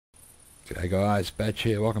G'day guys, Batch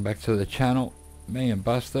here, welcome back to the channel. Me and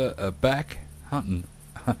Buster are back hunting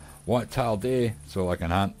whitetail deer. It's all I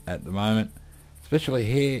can hunt at the moment, especially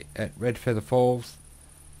here at Redfeather Falls.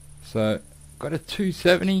 So, got a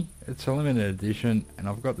 270, it's a limited edition, and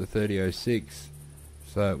I've got the 3006.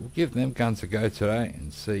 So, we'll give them guns a go today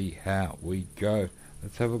and see how we go.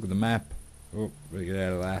 Let's have a look at the map. Oh, we'll get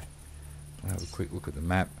out of that. I'll have a quick look at the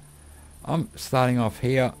map. I'm starting off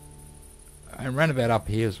here. And round about up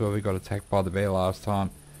here is where we got attacked by the bear last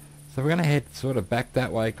time. So we're going to head sort of back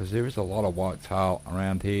that way because there is a lot of whitetail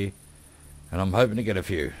around here. And I'm hoping to get a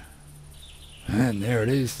few. And there it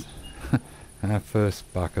is. Our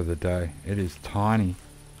first buck of the day. It is tiny.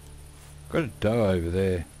 Got a doe over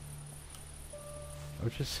there. I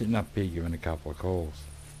was just sitting up here giving a couple of calls.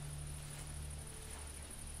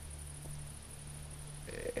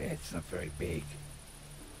 It's not very big.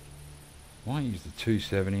 Might use the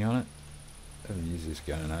 270 on it. Haven't used this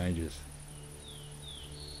gun in ages.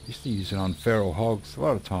 Used to use it on feral hogs, a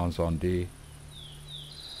lot of times on deer.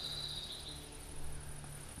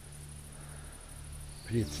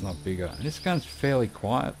 But it's not bigger. And this gun's fairly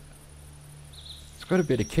quiet. It's got a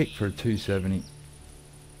bit of kick for a 270.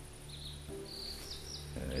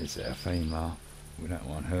 There's our female. We don't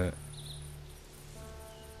want her.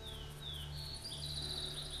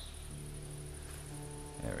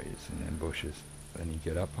 There he is in them bushes. Then you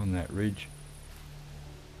get up on that ridge.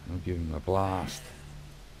 We'll give him a blast.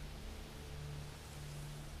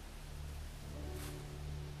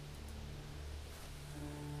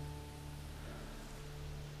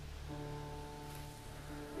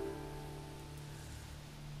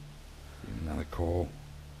 Give him another call.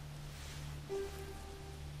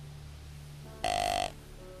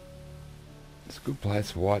 It's a good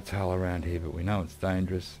place for whitetail around here, but we know it's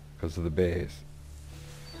dangerous because of the bears.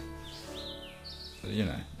 But, you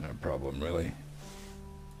know, no problem really.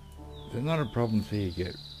 They're not a problem till you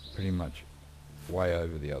get pretty much way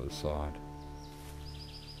over the other side.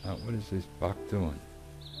 Oh, what is this buck doing?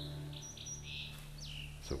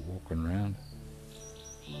 Is it walking around?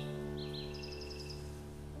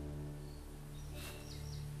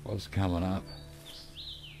 What's coming up?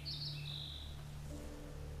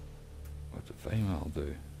 What's the female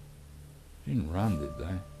do? Didn't run, did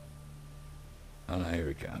they? Oh no, here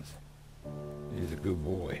he comes. He's a good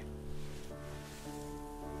boy.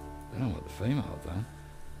 I don't know what the female done.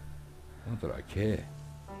 Not that I care.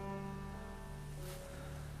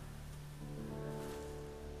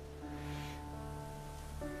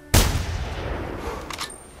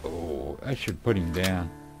 Oh, that should put him down.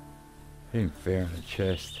 Hit him fair in the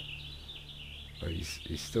chest. But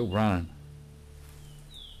he's still running.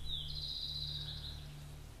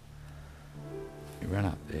 He ran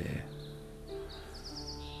up there.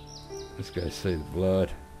 Let's go see the blood.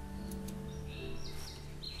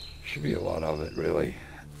 Should be a lot of it, really.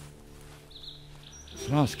 It's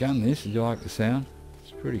a nice gun, this. Did you like the sound?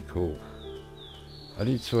 It's pretty cool. I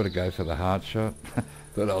did sort of go for the hard shot.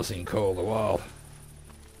 Thought I was in Call of the Wild.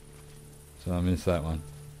 So I missed that one.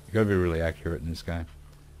 You've got to be really accurate in this game.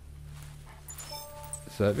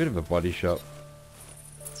 So a bit of a body shot.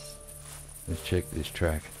 Let's check this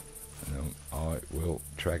track. And I will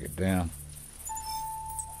track it down.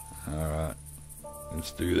 Alright.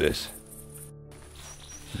 Let's do this.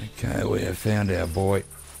 Okay, we have found our boy.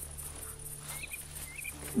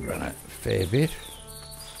 Run a fair bit.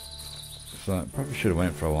 So probably should have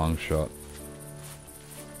went for a long shot.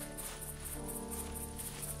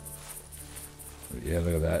 But yeah,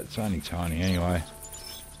 look at that. It's only tiny anyway.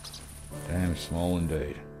 Damn small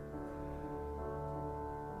indeed.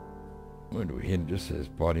 Where do we hit it? Just says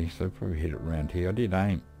body, so probably hit it around here. I did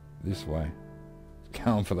aim this way. It's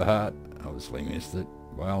going for the heart. Obviously missed it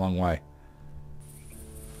by a long way.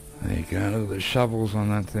 There you go, look at the shovels on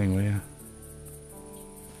that thing, will you?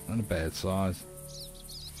 Not a bad size.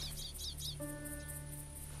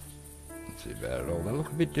 Not too bad at all. They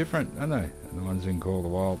look a bit different, don't they? The ones in Call of the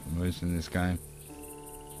Wild, the moose in this game.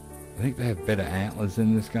 I think they have better antlers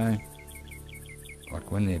in this game.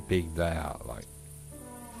 Like when they're big, they are like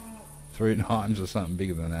 3 times or something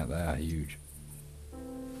bigger than that. They are huge.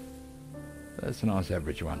 That's a nice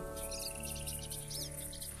average one.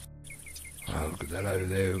 Oh, look at that over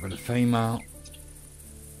there. We've got a female.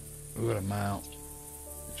 We've got a male.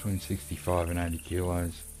 Between 65 and 80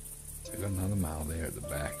 kilos. We've got another male there at the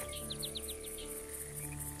back.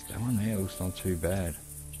 That one there looks not too bad.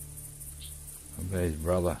 I bet his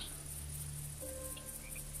brother.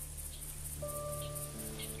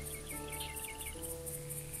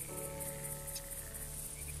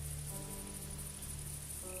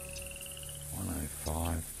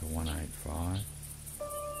 $105 to $185.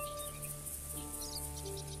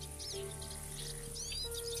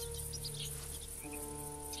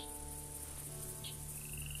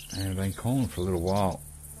 And I've been calling for a little while,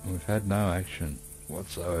 and we've had no action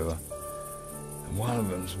whatsoever. And one of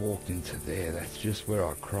them's walked into there. That's just where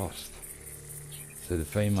I crossed. So the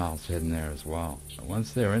female's heading there as well. And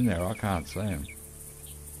once they're in there, I can't see them.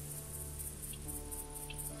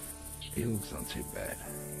 He looks not too bad.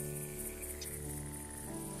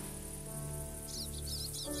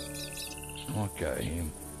 I might go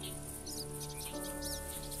him.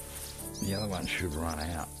 The other one should run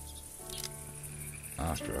out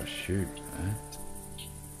after I shoot, eh?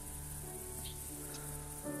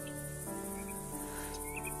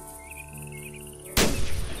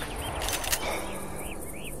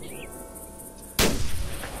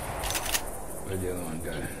 Where'd the other one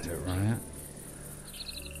go? Did it run out?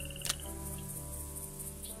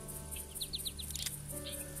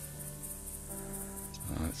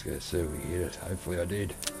 Oh, let's go see if we hit it. Hopefully I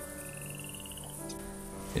did.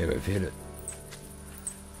 Yeah, we've hit it.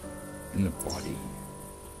 In the body.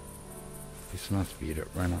 This must be it. It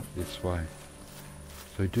ran up this way.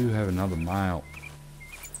 So we do have another male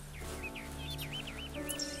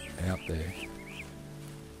out there.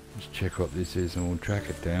 Let's check what this is and we'll track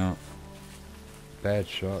it down. Bad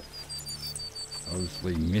shot.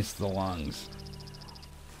 Obviously missed the lungs.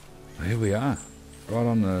 Here we are. Right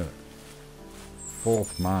on the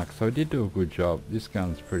 4th mark. So I did do a good job. This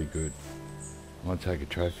gun's pretty good. I might take a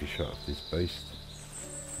trophy shot of this beast.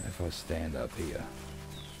 If I stand up here.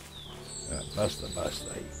 Buster,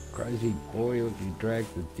 you crazy boy, look, you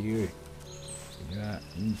dragged the deer. You're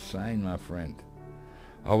insane, my friend.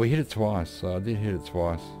 Oh, we hit it twice, so I did hit it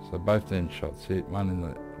twice. So both them shots hit, one in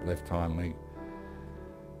the left hind leg.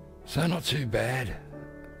 So not too bad.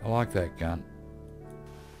 I like that gun.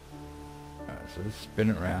 Alright, so let's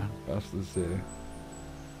spin it round. Buster's there.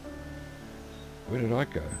 Where did I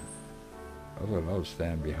go? I thought I was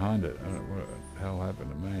standing behind it. I don't know what the hell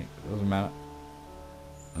happened to me. It doesn't matter.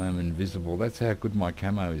 I'm invisible. That's how good my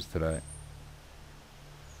camo is today.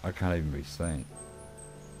 I can't even be seen.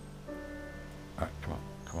 Alright, come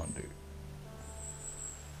on, dude.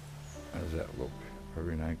 How does that look?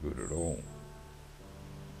 Probably no good at all.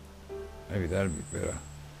 Maybe that'd be better.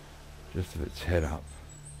 Just if it's head up.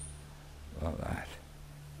 Like that.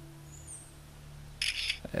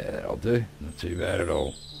 Yeah, that'll do. Not too bad at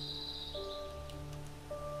all.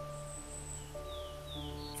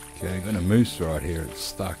 Okay, I've got a moose right here. It's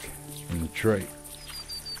stuck in the tree.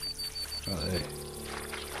 Right there.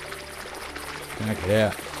 Knock it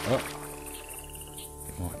out. Oh.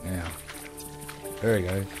 It might now. There he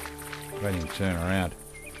goes. Let him turn around.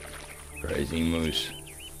 Crazy moose.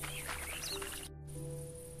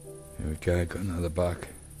 Here we go, got another buck.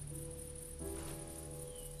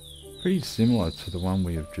 Pretty similar to the one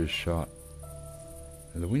we have just shot.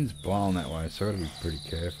 The wind's blowing that way, so I've got to be pretty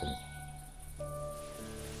careful.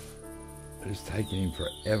 It's taking him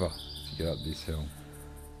forever to get up this hill,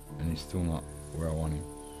 and he's still not where I want him.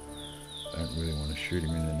 Don't really want to shoot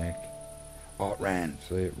him in the neck. Oh, it ran.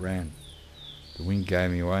 See, it ran. The wind gave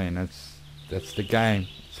me away, and that's the game.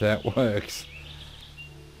 That's how it works.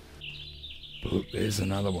 But look, there's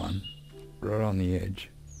another one right on the edge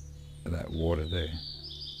of that water there.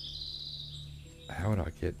 How would I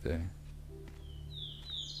get there?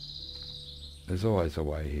 There's always a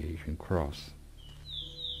way here you can cross.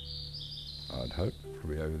 I'd hope.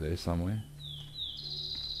 Probably over there somewhere.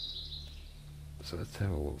 So let's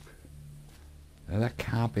have a look. Now that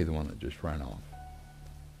can't be the one that just ran off.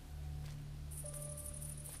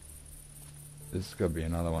 This has got to be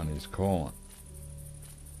another one who's calling.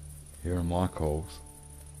 Here are my calls.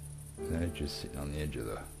 And they're just sitting on the edge of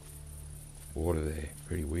the water there.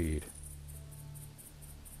 Pretty weird.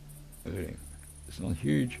 Look at him. It's not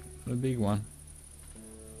huge, not a big one.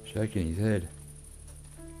 Shaking his head.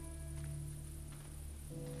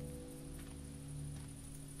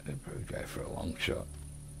 I'd probably go for a long shot.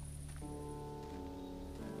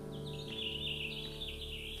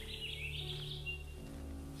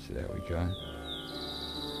 So there we go.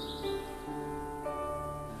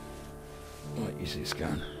 Might use this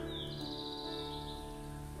gun.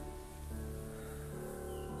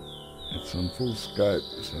 It's on full scope,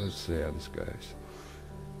 so let's see how this goes.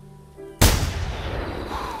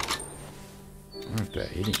 I wonder if that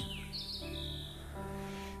hit him.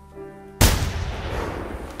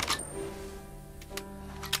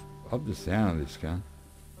 Love the sound of this gun.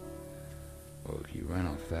 Oh, look, he ran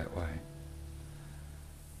off that way.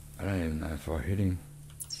 I don't even know if I hit him.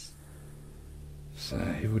 So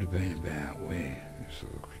he would have been about where? Let's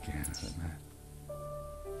look again at that map.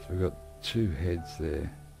 So we've got two heads there.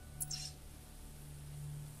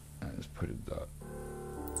 Let's put a dot.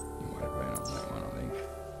 He might have been on that one, I think.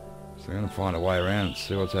 So I'm going to find a way around and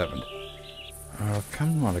see what's happened. Alright, I've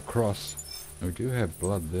come right across. And we do have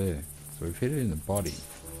blood there. So we've hit it in the body.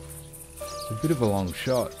 It's a bit of a long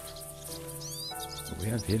shot. But we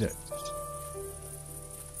have hit it.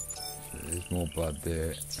 So there's more blood there.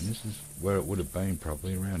 And this is where it would have been,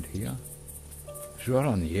 probably around here. It's right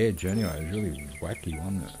on the edge anyway. It was really wacky,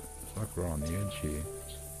 wasn't it? It's like right on the edge here.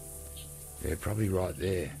 Yeah, probably right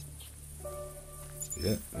there.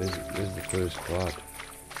 Yeah, there's the first blood.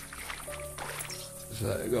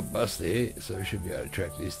 So I got Buster here, so we should be able to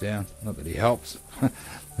track this down. Not that he helps.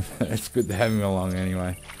 It's good to have him along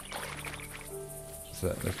anyway.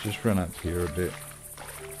 So let's just run up here a bit.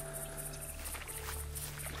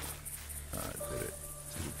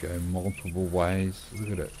 Did it go multiple ways?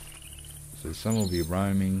 Look at it. So some will be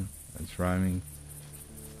roaming. It's roaming.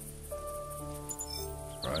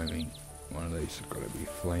 Roaming. One of these has got to be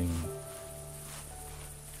fleeing.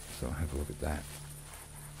 So I'll have a look at that.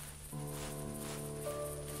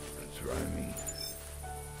 It's roaming.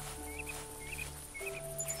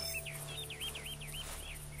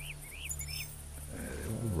 They're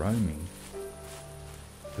all roaming.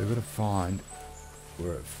 They've got to find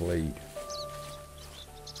where it fleed.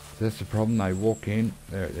 That's the problem. They walk in.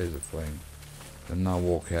 There's a fleeing. Then they'll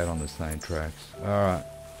walk out on the same tracks. Alright.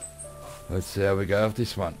 Let's see how we go with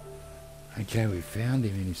this one. Okay, we found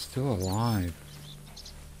him and he's still alive.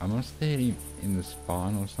 I must have hit him in the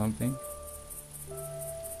spine or something.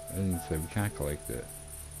 I didn't say we can't collect it.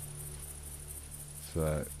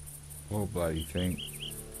 So, poor bloody thing.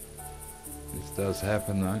 This does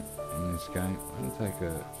happen though in this game. I'm gonna take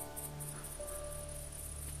a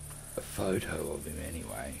photo of him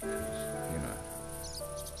anyway, because, you know,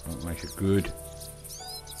 might make a good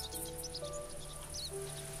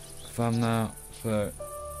thumbnail. So,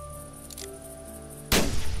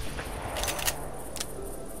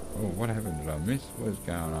 oh, what happened? Did I miss? What's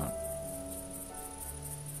going on?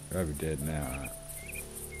 Probably dead now.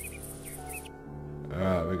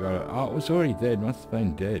 Alright, we got it. Oh, it was already dead. Must have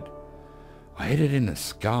been dead. I hit it in the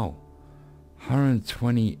skull.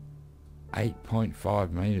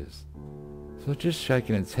 128.5 meters. So it's just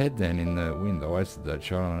shaking its head then in the wind. I wasted that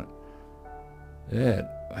shot on it. Yeah,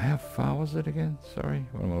 how far was it again? Sorry,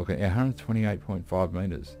 what am I looking at? Yeah, 128.5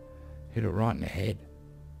 meters. Hit it right in the head.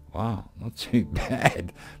 Wow, not too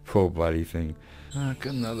bad. Poor bloody thing. Got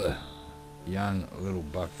another young little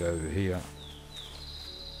buck over here.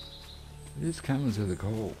 It is coming to the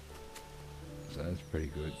call. So that's pretty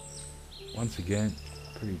good. Once again,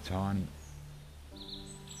 pretty tiny.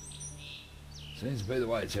 Seems to be the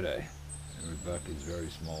way today. Every buck is very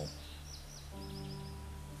small.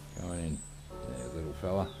 Going in there, little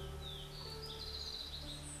fella.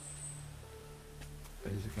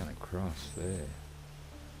 Where's it going to cross there?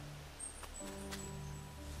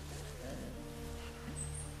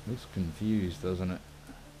 Looks confused, doesn't it?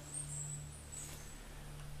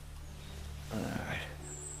 Alright.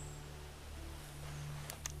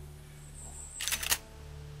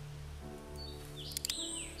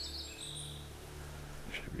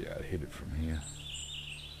 Should be able to hit it from here.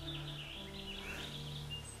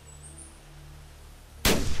 A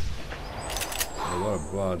lot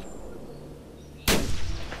of blood.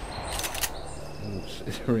 Oops,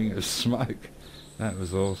 it's a ring of smoke. That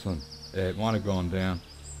was awesome. Yeah, it might have gone down.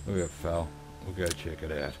 Look, it fell. We'll go check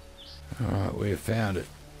it out. Alright, we have found it.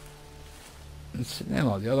 It's sitting there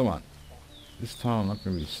like the other one. This time I'm not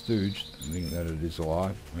going to be stooged and think that it is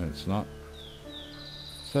alive when it's not.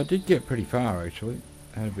 So I did get pretty far actually.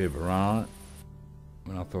 I had a bit of a run on it.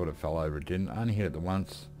 When I thought it fell over, it didn't. I only hit it the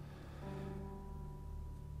once.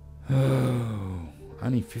 Oh,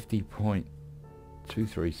 only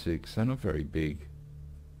 50.236, so not very big.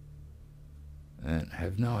 And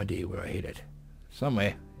have no idea where I hit it.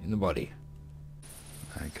 Somewhere in the body.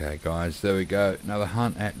 Okay guys, there we go. Another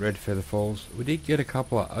hunt at Redfeather Falls. We did get a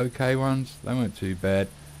couple of okay ones. They weren't too bad.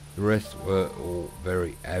 The rest were all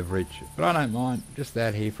very average. But I don't mind. Just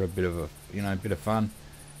out here for a bit of a, you know, bit of fun.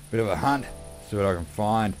 Bit of a hunt. See what I can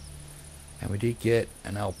find. And we did get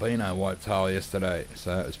an albino whitetail yesterday.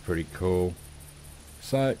 So that was pretty cool.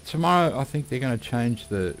 So tomorrow I think they're going to change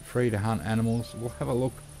the free to hunt animals. We'll have a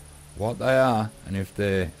look what they are, and if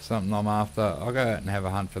they're something I'm after, I'll go out and have a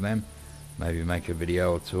hunt for them. Maybe make a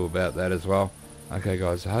video or two about that as well. Okay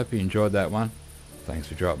guys, I hope you enjoyed that one. Thanks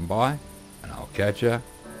for dropping by, and I'll catch you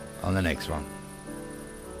on the next one.